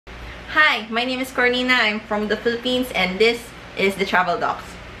Hi, my name is Cornina. I'm from the Philippines and this is the Travel Docs.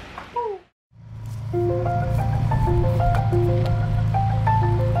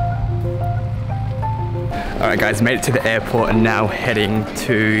 Alright guys, made it to the airport and now heading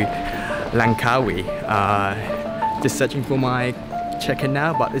to Langkawi. Just searching for my check-in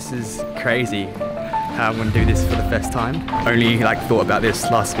now, but this is crazy how I'm going to do this for the first time. Only thought about this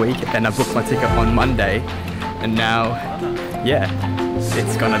last week and I booked my ticket on Monday and now, yeah,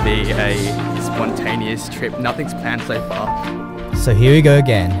 it's going to be a spontaneous trip. Nothing's planned so far. So here we go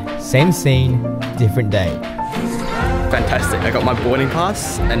again. Same scene, different day. Fantastic. I got my boarding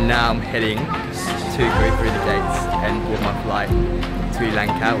pass and now I'm heading to go through the gates and board my flight to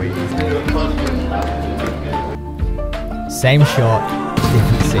Langkawi. Same shot,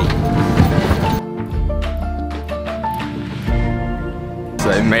 different scene. So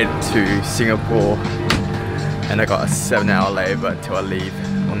I made it to Singapore and I got a 7-hour layover until I leave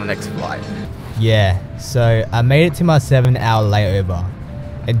on the next flight. Yeah, so I made it to my 7-hour layover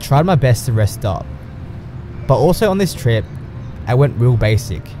and tried my best to rest up. But also on this trip, I went real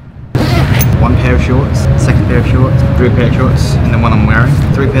basic. One pair of shorts, second pair of shorts, 3 pair of shorts, and then one I'm wearing,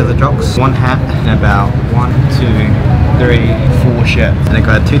 3 pairs of jocks, 1 hat, and about 1, 2, 3, 4 shirts. And I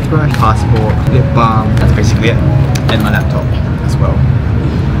got a toothbrush, passport, lip balm, that's basically it. And my laptop as well.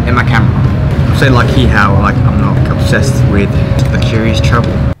 And my camera. I'm so lucky how I'm not obsessed with luxurious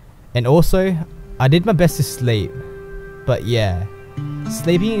travel. And also, I did my best to sleep. But yeah,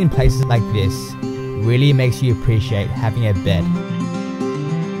 sleeping in places like this really makes you appreciate having a bed.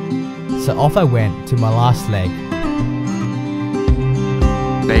 So off I went to my last leg.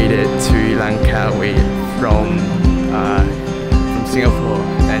 Made it to Langkawi from Singapore,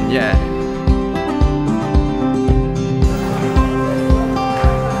 and yeah.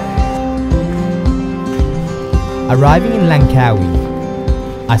 Arriving in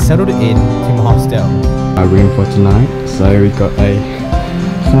Langkawi, I settled in to my hostel. Our room for tonight, so we've got a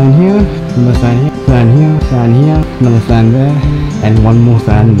fan here, another fan here, fan here, fan here, another fan there, and one more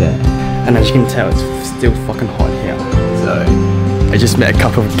fan there. And as you can tell, it's still fucking hot here. So I just met a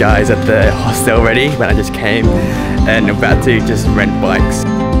couple of guys at the hostel already when I just came and about to just rent bikes.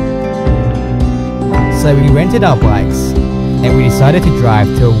 So we rented our bikes and we decided to drive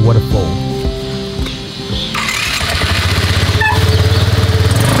to a waterfall.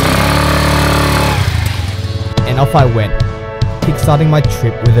 And off I went, kickstarting my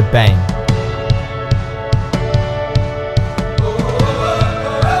trip with a bang.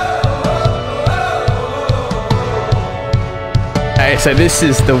 Okay, so this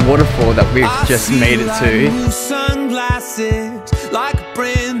is the waterfall that we've just made it to. Sunglasses, like a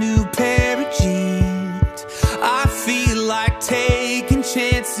brand new pair of jeans. I feel like taking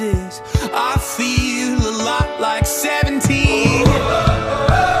chances. I feel a lot like 17.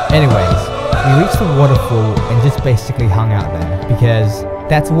 Anyways, we reached the waterfall and just basically hung out there because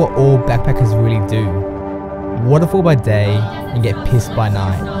that's what all backpackers really do. Waterfall by day and get pissed by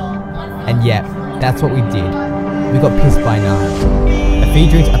night. And yeah, that's what we did. We got pissed by night. A few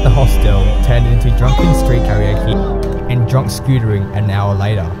drinks at the hostel turned into drunken street karaoke and drunk scootering an hour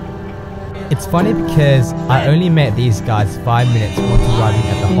later. It's funny because I only met these guys 5 minutes once arriving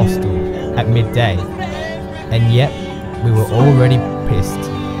at the hostel at midday. And yet, we were already pissed.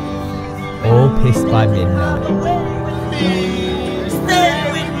 All pissed by midnight.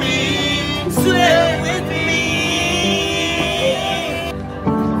 Stay with me, stay with me.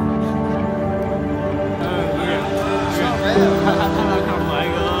 Oh my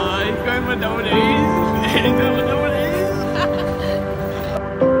god, he's going for nobody's. He's going for nobody's.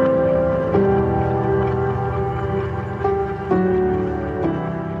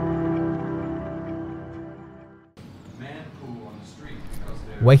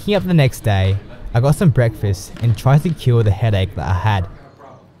 Waking up the next day, I got some breakfast and tried to cure the headache that I had.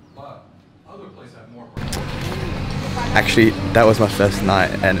 Actually, that was my first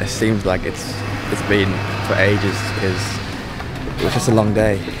night and it seems like it's been for ages because it was just a long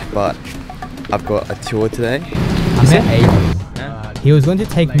day, but I've got a tour today. I met Adrian. He was going to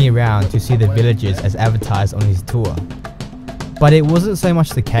take me around to see the villages as advertised on his tour. But it wasn't so much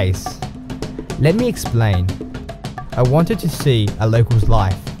the case. Let me explain. I wanted to see a local's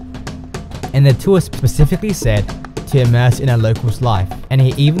life. And the tour specifically said to immerse in a local's life. And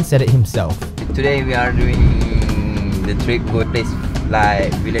he even said it himself. Today we are doing the trip to a place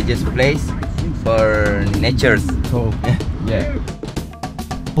like villages place for natures. Cool. Yeah.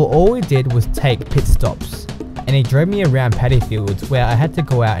 But all we did was take pit stops. And he drove me around paddy fields where I had to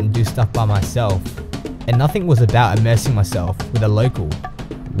go out and do stuff by myself. And nothing was about immersing myself with a local.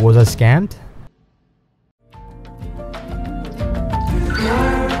 Was I scammed?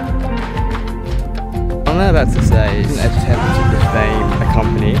 what I'm about to say is an attempt to defame a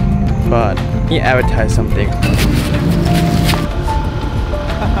company, but he advertised something. So,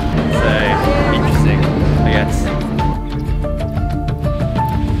 interesting, I guess.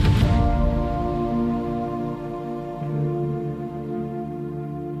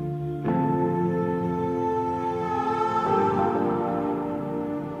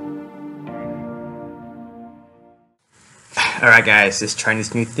 Alright guys, just trying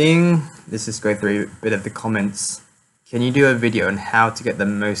this new thing. Let's just go through a bit of the comments. Can you do a video on how to get the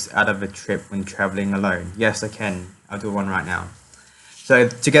most out of a trip when traveling alone? Yes, I can. I'll do one right now. So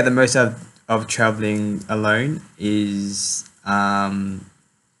to get the most out of traveling alone is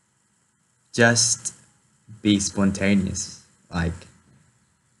just be spontaneous. Like,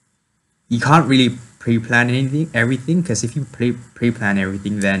 you can't really pre-plan everything, because if you pre-plan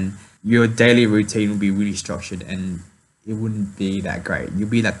everything, then your daily routine will be really structured and it wouldn't be that great. You'll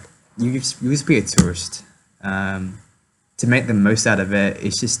be like, you just be a tourist. To make the most out of it,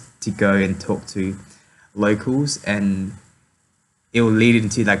 it's just to go and talk to locals, and it will lead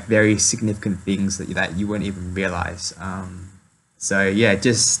into like very significant things that you won't even realize. So yeah,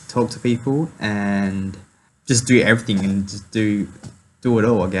 just talk to people and just do everything and just do it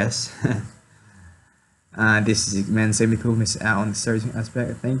all, I guess. This is man, so many people miss out on the storytelling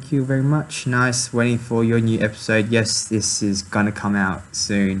aspect. Thank you very much. Nice, waiting for your new episode. Yes, this is gonna come out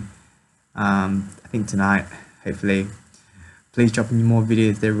soon. I think tonight, hopefully. Please drop in more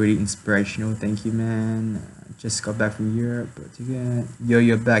videos, they're really inspirational. Thank you, man. Just got back from Europe, but again,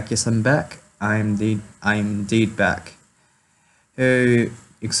 you're back. Yes, I'm back. I'm indeed back. Oh,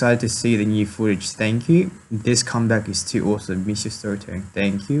 excited to see the new footage. Thank you. This comeback is too awesome. Miss your storytelling.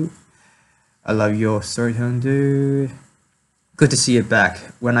 Thank you. I love your storytelling, dude. Good to see you back.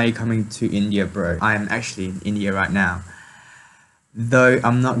 When are you coming to India, bro? I am actually in India right now. Though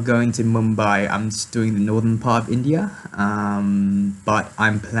I'm not going to Mumbai, I'm just doing the northern part of India. But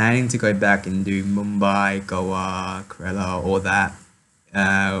I'm planning to go back and do Mumbai, Goa, Kerala, all that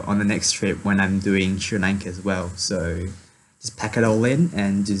on the next trip when I'm doing Sri Lanka as well. So just pack it all in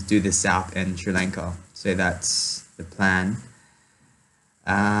and just do the south and Sri Lanka. So that's the plan.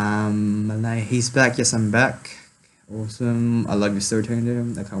 Malay, he's back. Yes, I'm back. Awesome. I love your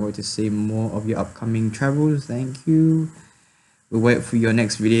storytelling. I can't wait to see more of your upcoming travels. Thank you. We'll wait for your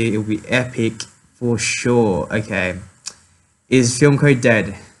next video. It'll be epic for sure. Okay. Is Film Code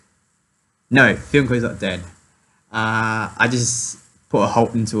dead? No, Film Code's not dead. I just put a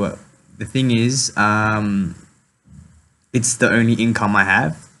halt into it. The thing is, it's the only income I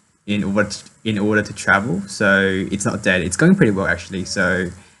have in order to travel, so it's not dead. It's going pretty well actually. So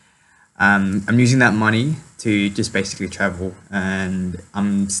I'm using that money to just basically travel, and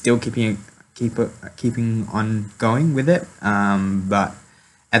I'm still keeping on going with it. But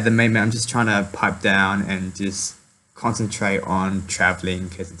at the moment, I'm just trying to pipe down and just concentrate on traveling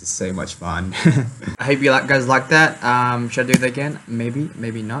because it's so much fun. I hope you guys like that. Should I do that again?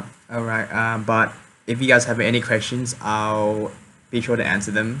 Maybe not. All right. But if you guys have any questions, I'll be sure to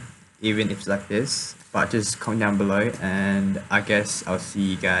answer them, even if it's like this. But just comment down below, and I guess I'll see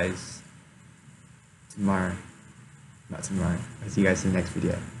you guys tomorrow. Not tomorrow. I'll see you guys in the next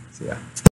video. See ya.